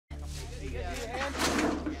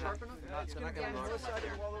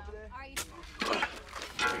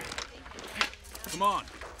Come on.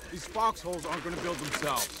 These foxholes aren't going to build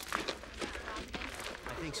themselves.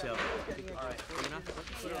 I think so. All right,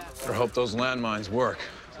 Better hope those landmines work.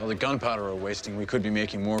 With all the gunpowder we're wasting, we could be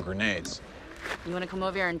making more grenades. You want to come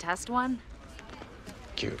over here and test one?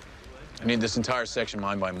 Cute. I need this entire section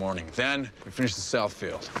mined by morning. Then we finish the south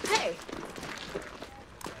field. Hey!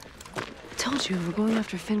 I told you, we're going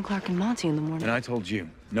after Finn, Clark, and Monty in the morning. And I told you,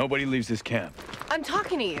 nobody leaves this camp. I'm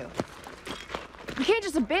talking to you. We can't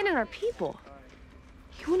just abandon our people.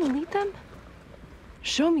 You want to lead them?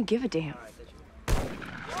 Show me give a damn.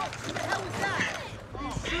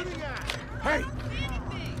 Hey!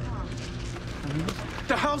 What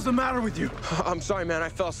the hell's the matter with you? I'm sorry, man. I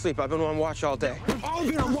fell asleep. I've been on watch all day. I've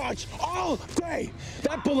been on watch all day!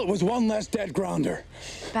 That bullet was one less dead grounder.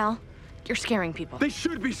 Val, you're scaring people. They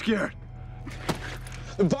should be scared.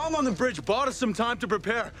 The bomb on the bridge bought us some time to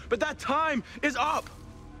prepare, but that time is up.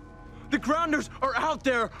 The grounders are out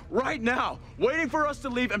there right now, waiting for us to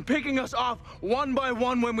leave and picking us off one by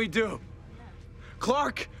one when we do.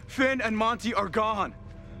 Clark, Finn, and Monty are gone.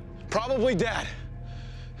 Probably dead.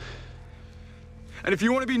 And if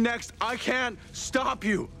you want to be next, I can't stop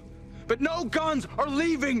you. But no guns are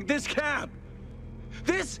leaving this camp.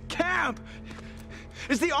 This camp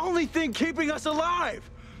is the only thing keeping us alive.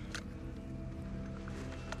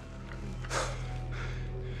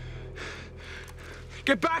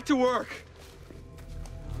 Get back to work.